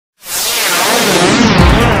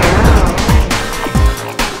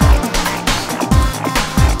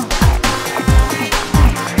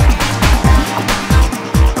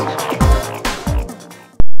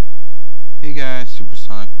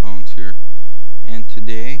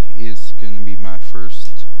today is going to be my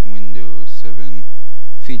first Windows 7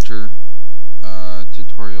 feature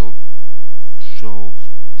tutorial show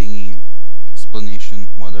thingy, explanation,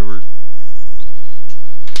 whatever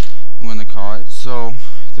you want to call it. So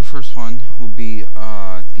the first one will be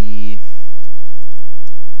the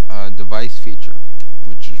device feature,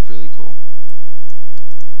 which is really cool,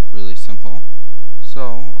 really simple.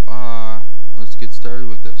 So let's get started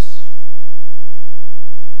with this.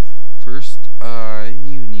 First,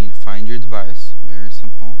 you need to find your device. Very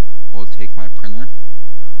simple. We'll take my printer,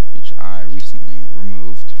 which I recently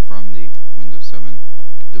removed from the Windows 7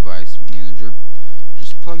 device manager.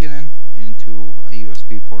 Just plug it into a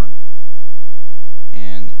USB port,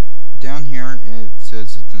 and down here it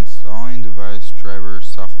says it's installing device driver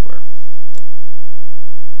software.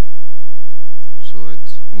 So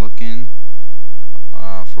it's looking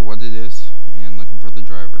for what it is and looking for the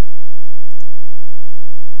driver.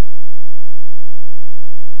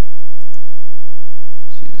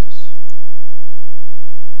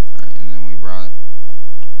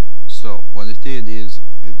 So what it did is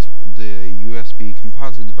it's the USB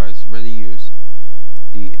composite device ready to use.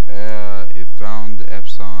 It found the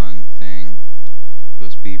Epson thing,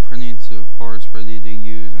 USB printing supports ready to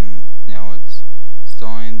use, and now it's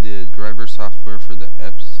installing the driver software for the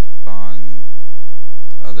Epson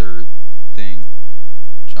other thing,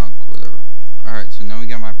 junk, whatever. Alright, so now we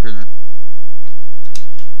got my printer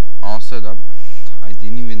all set up. I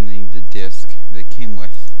didn't even need the disk that came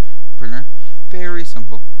with the printer. Very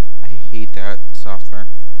simple. I hate that software.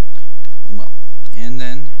 Well, and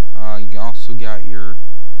then you also got your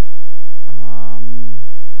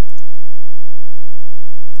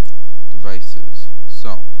devices.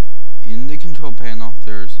 So in the control panel,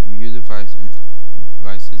 there's view device and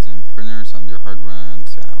devices and printers under hardware and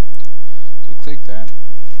sound. So click that,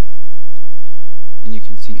 and you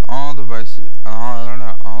can see all devices,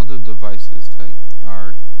 all the devices that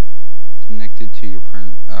are connected to your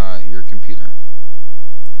your computer.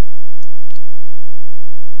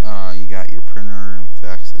 You got your printer and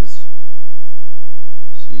faxes,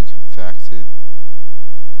 so you can fax it,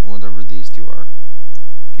 whatever these two are.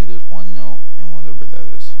 Okay, there's OneNote and whatever that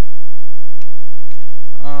is.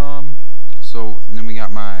 So and then we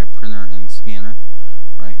got my printer and scanner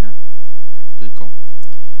right here. Pretty cool.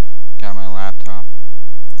 Got my laptop.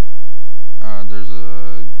 There's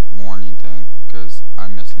a warning thing because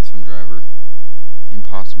I'm missing some driver.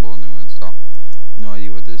 Impossible new install. No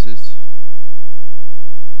idea what this is.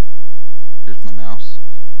 Here's my mouse.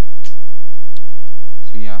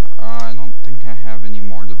 So yeah, I don't think I have any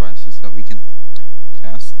more devices that we can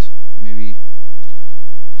test. Maybe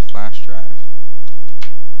flash drive.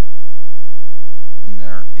 And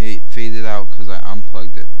there, it faded out because I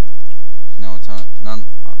unplugged it. Now it's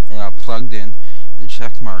plugged in. The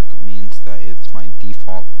check mark means that it's my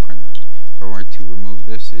default printer. If I were to remove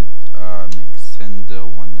this, it makes send the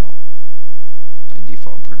OneNote, my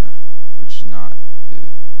default printer, which is not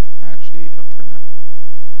actually a printer.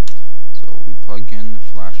 So we plug in the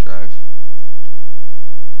flash drive.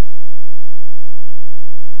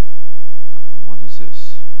 What is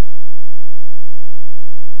this?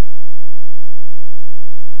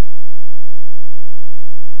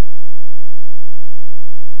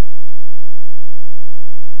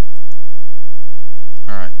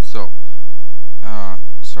 Alright, so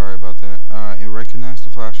sorry about that. It recognized the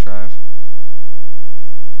flash drive.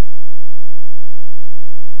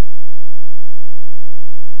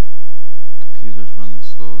 Computer's running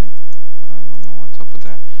slowly. I don't know what's up with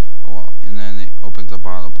that. Oh well. And then it opens up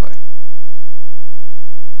autoplay.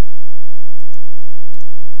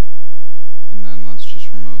 And then let's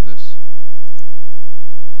just remove this.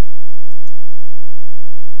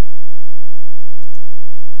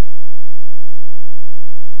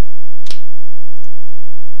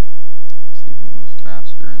 See if it moves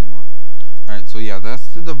faster anymore. Alright, so yeah, that's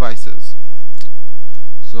the devices.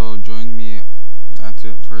 So join me. That's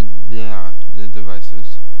it for the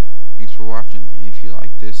devices. Thanks for watching. If you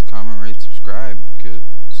like this, comment, rate, subscribe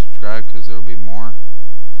because there will be more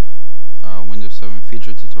Windows 7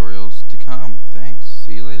 feature tutorials to come. Thanks.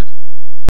 See you later.